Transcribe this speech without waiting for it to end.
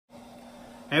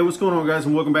Hey, what's going on, guys,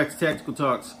 and welcome back to Tactical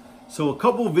Talks. So a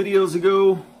couple of videos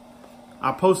ago,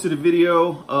 I posted a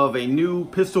video of a new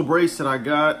pistol brace that I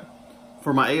got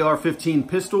for my AR-15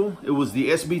 pistol. It was the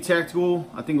SB Tactical.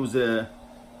 I think it was a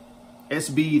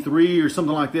SB3 or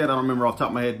something like that. I don't remember off the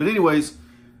top of my head. But anyways,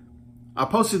 I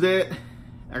posted that.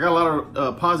 I got a lot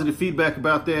of positive feedback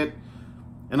about that.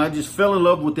 And I just fell in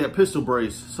love with that pistol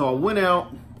brace. So I went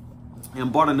out and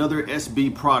bought another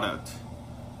SB product.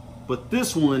 But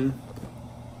this one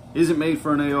isn't made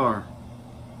for an AR.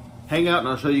 Hang out and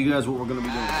I'll show you guys what we're gonna be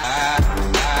doing.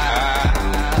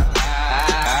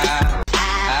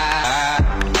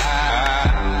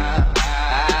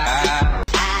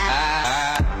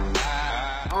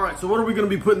 All right, so what are we gonna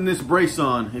be putting this brace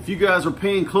on? If you guys are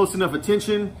paying close enough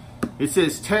attention, it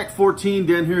says Tac-14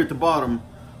 down here at the bottom.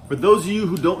 For those of you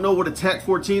who don't know what a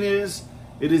Tac-14 is,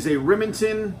 it is a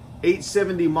Remington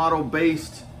 870 model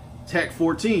based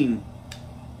Tac-14.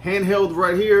 Handheld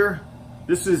right here.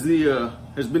 This is the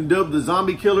has been dubbed the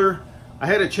zombie killer. I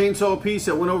had a chainsaw piece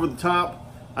that went over the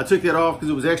top. I took that off because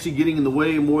it was actually getting in the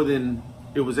way more than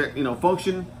it was,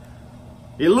 function.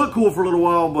 It looked cool for a little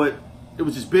while, but it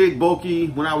was just big, bulky.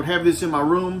 When I would have this in my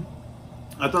room,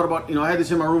 I thought about, I had this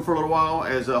in my room for a little while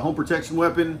as a home protection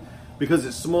weapon because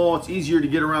it's small, it's easier to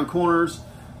get around corners.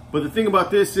 But the thing about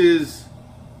this is,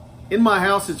 in my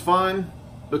house it's fine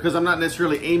because I'm not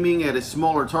necessarily aiming at a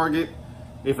smaller target.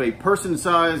 If a person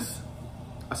size,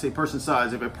 if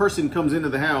a person comes into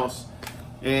the house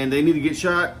and they need to get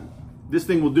shot, this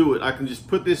thing will do it. I can just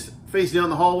put this face down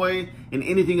the hallway and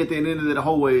anything at the end of that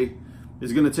hallway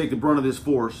is gonna take the brunt of this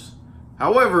force.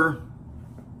 However,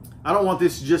 I don't want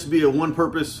this to just be a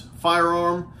one-purpose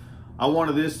firearm. I want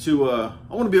to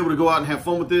be able to go out and have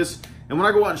fun with this. And when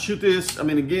I go out and shoot this,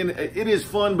 again, it is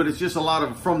fun, but it's just a lot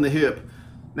of from the hip.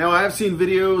 Now, I have seen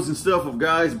videos and stuff of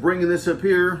guys bringing this up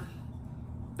here.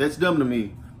 That's dumb to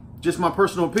me. Just my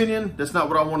personal opinion. That's not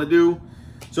what I want to do.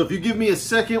 So if you give me a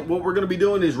second, what we're going to be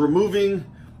doing is removing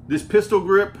this pistol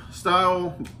grip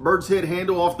style bird's head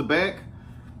handle off the back.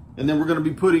 And then we're going to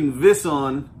be putting this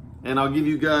on. And I'll give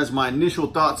you guys my initial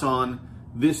thoughts on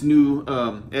this new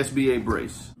SBA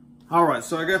brace. All right,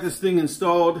 so I got this thing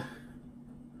installed.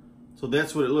 So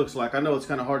that's what it looks like. I know it's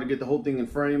kind of hard to get the whole thing in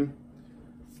frame.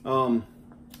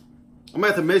 I'm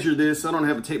gonna have to measure this. I don't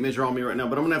have a tape measure on me right now,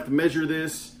 but I'm gonna have to measure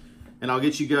this and I'll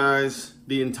get you guys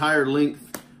the entire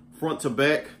length front to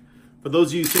back. For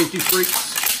those of you safety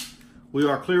freaks, we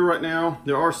are clear right now.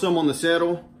 There are some on the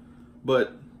saddle,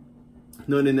 but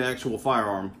none in the actual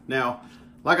firearm. Now,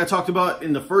 like I talked about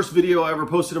in the first video I ever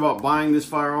posted about buying this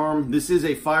firearm, this is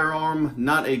a firearm,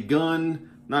 not a gun,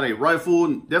 not a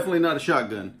rifle, definitely not a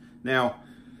shotgun. Now,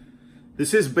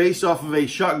 this is based off of a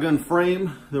shotgun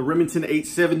frame, the Remington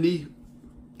 870.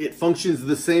 It functions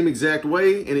the same exact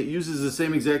way and it uses the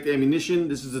same exact ammunition.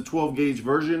 This is a 12 gauge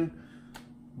version,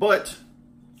 but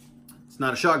it's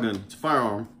not a shotgun, it's a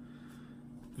firearm.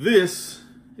 This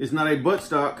is not a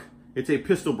buttstock, it's a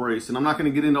pistol brace. And I'm not gonna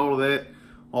get into all of that,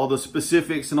 all the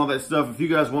specifics and all that stuff. If you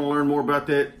guys wanna learn more about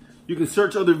that, you can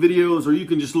search other videos or you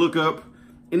can just look up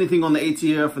anything on the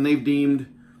ATF and they've deemed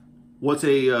what's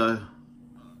a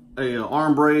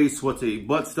arm brace, what's a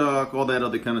buttstock, all that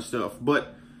other kind of stuff.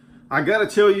 But I gotta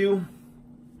tell you,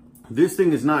 this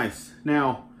thing is nice.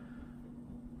 Now,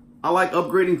 I like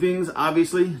upgrading things,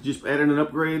 obviously, just adding an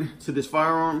upgrade to this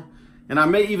firearm. And I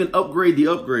may even upgrade the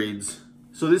upgrades.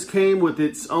 So this came with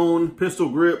its own pistol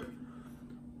grip,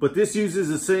 but this uses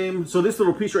the same, so this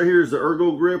little piece right here is the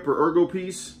ergo grip or ergo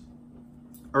piece.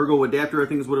 Ergo adapter, I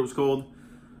think is what it was called.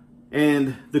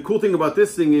 And the cool thing about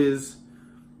this thing is,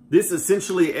 this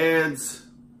essentially adds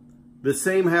the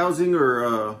same housing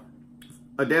or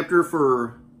adapter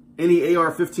for any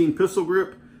AR-15 pistol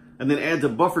grip and then adds a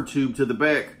buffer tube to the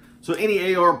back. So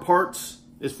any AR parts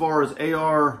as far as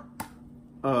AR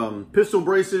pistol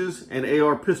braces and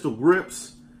AR pistol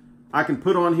grips, I can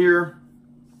put on here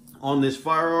on this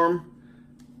firearm.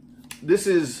 This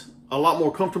is a lot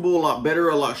more comfortable, a lot better,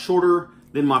 a lot shorter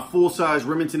than my full-size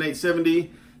Remington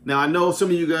 870. Now, I know some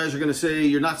of you guys are going to say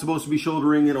you're not supposed to be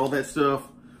shouldering and all that stuff.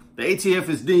 The ATF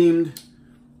is deemed,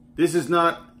 this is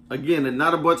not, again,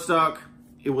 not a buttstock.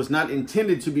 It was not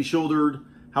intended to be shouldered.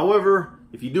 However,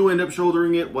 if you do end up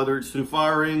shouldering it, whether it's through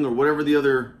firing or whatever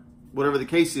the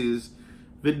case is,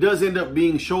 if it does end up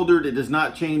being shouldered, it does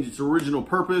not change its original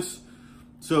purpose.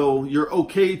 So you're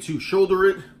okay to shoulder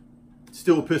it. It's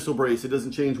still a pistol brace. It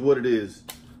doesn't change what it is.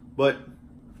 But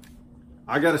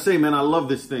I gotta say, man, I love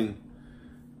this thing.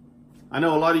 I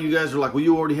know a lot of you guys are like, well,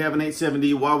 you already have an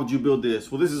 870. Why would you build this?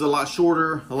 Well, this is a lot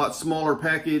shorter, a lot smaller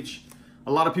package.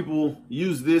 A lot of people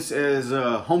use this as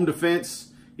home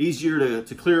defense, easier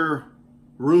to clear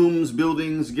rooms,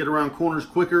 buildings, get around corners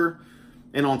quicker.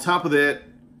 And on top of that,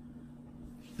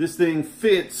 this thing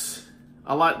fits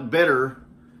a lot better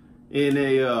in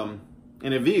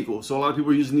a vehicle. So a lot of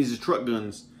people are using these as truck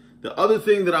guns. The other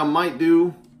thing that I might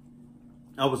do,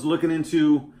 I was looking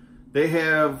into, they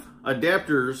have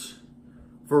adapters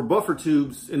for buffer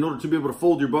tubes in order to be able to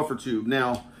fold your buffer tube.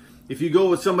 Now, if you go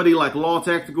with somebody like Law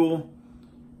Tactical,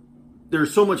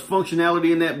 there's so much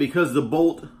functionality in that because the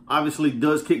bolt obviously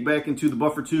does kick back into the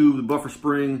buffer tube, the buffer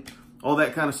spring, all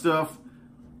that kind of stuff.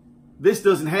 This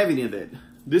doesn't have any of that.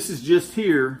 This is just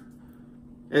here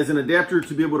as an adapter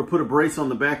to be able to put a brace on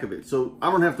the back of it. So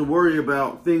I don't have to worry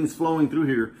about things flowing through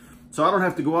here. So I don't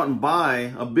have to go out and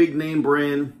buy a big name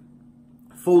brand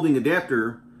folding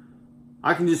adapter.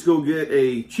 I can just go get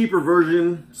a cheaper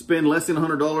version, spend less than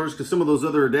 $100, because some of those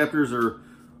other adapters are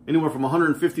anywhere from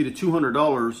 $150 to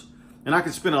 $200. And I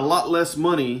can spend a lot less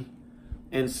money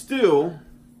and still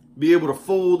be able to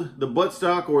fold the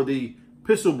buttstock or the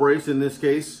pistol brace in this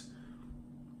case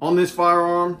on this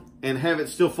firearm and have it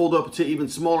still fold up to even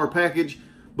smaller package.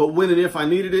 But when and if I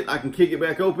needed it, I can kick it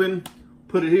back open,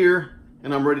 put it here,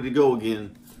 and I'm ready to go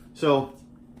again. So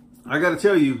I got to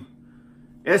tell you,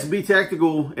 SB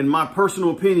Tactical, in my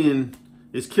personal opinion,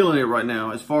 is killing it right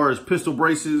now as far as pistol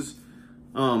braces.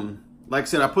 Like I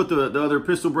said, I put the other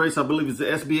pistol brace, I believe it's the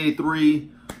SBA3,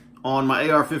 on my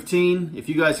AR-15. If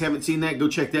you guys haven't seen that, go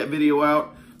check that video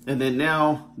out. And then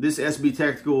now this SB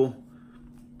Tactical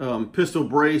pistol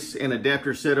brace and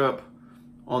adapter setup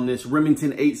on this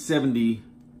Remington 870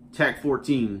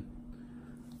 Tac-14.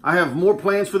 I have more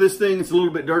plans for this thing. It's a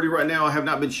little bit dirty right now. I have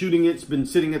not been shooting it. It's been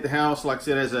sitting at the house, like I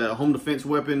said, as a home defense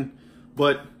weapon.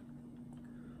 But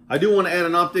I do want to add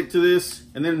an optic to this,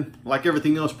 and then, like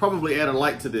everything else, probably add a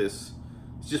light to this.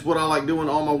 It's just what I like doing.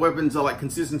 All my weapons, I like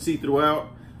consistency throughout.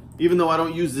 Even though I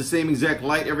don't use the same exact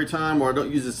light every time, or I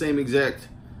don't use the same exact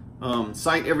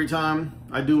sight every time,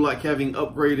 I do like having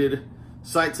upgraded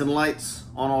sights and lights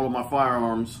on all of my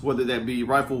firearms, whether that be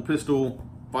rifle, pistol,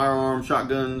 firearm,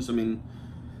 shotguns. I mean,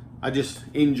 I just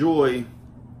enjoy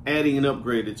adding and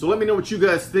upgraded. So let me know what you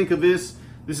guys think of this.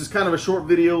 This is kind of a short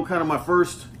video, kind of my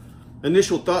first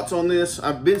initial thoughts on this.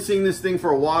 I've been seeing this thing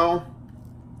for a while.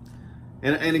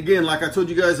 And again, like I told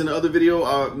you guys in the other video,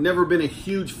 I've never been a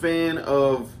huge fan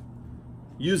of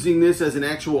using this as an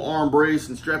actual arm brace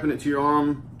and strapping it to your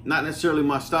arm. Not necessarily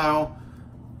my style,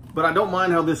 but I don't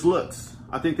mind how this looks.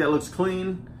 I think that looks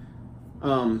clean.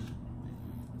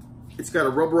 It's got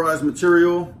a rubberized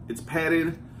material. It's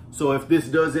padded. So if this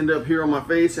does end up here on my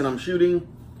face and I'm shooting,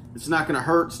 it's not gonna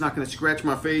hurt. It's not gonna scratch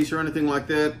my face or anything like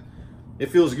that.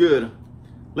 It feels good.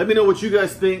 Let me know what you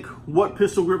guys think. What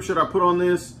pistol grip should I put on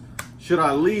this? Should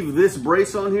I leave this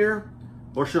brace on here,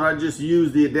 or should I just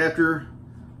use the adapter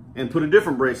and put a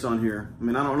different brace on here? I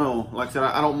mean, I don't know. Like I said,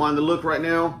 I don't mind the look right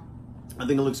now. I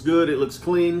think it looks good. It looks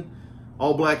clean.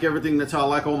 All black, everything. That's how I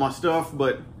like all my stuff.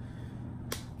 But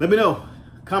let me know.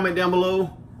 Comment down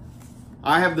below.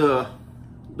 I have the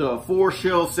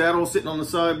 4-shell saddle sitting on the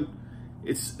side.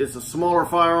 It's a smaller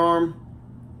firearm.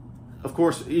 Of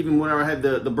course, even when I had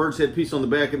the bird's head piece on the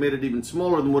back, it made it even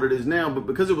smaller than what it is now. But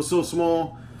because it was so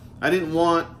small, I didn't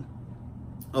want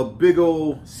a big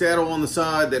old saddle on the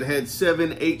side that had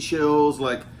 7, 8 shells.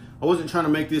 Like, I wasn't trying to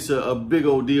make this a big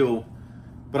old deal,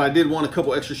 but I did want a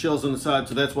couple extra shells on the side,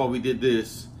 so that's why we did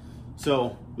this.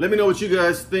 So let me know what you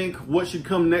guys think. What should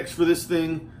come next for this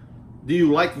thing? Do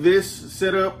you like this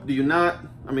setup? Do you not?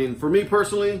 I mean, for me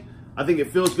personally, I think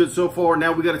it feels good so far.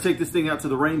 Now we got to take this thing out to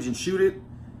the range and shoot it,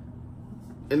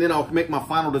 and then I'll make my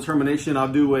final determination.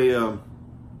 I'll do a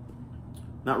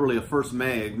not really a first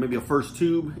mag, maybe a first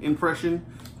tube impression,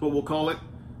 is what we'll call it,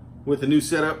 with a new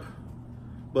setup.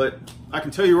 But I can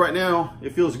tell you right now,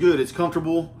 it feels good. It's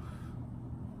comfortable.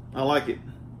 I like it.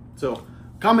 So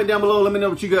comment down below. Let me know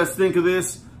what you guys think of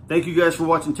this. Thank you guys for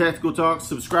watching Tactical Talks.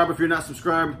 Subscribe if you're not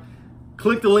subscribed.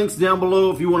 Click the links down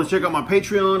below if you want to check out my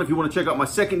Patreon, if you want to check out my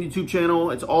second YouTube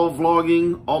channel. It's all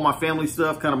vlogging, all my family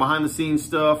stuff, kind of behind the scenes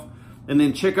stuff. And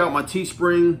then check out my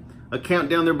Teespring account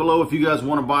down there below if you guys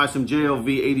want to buy some JLV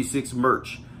 86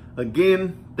 merch.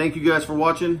 Again, thank you guys for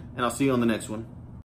watching, and I'll see you on the next one.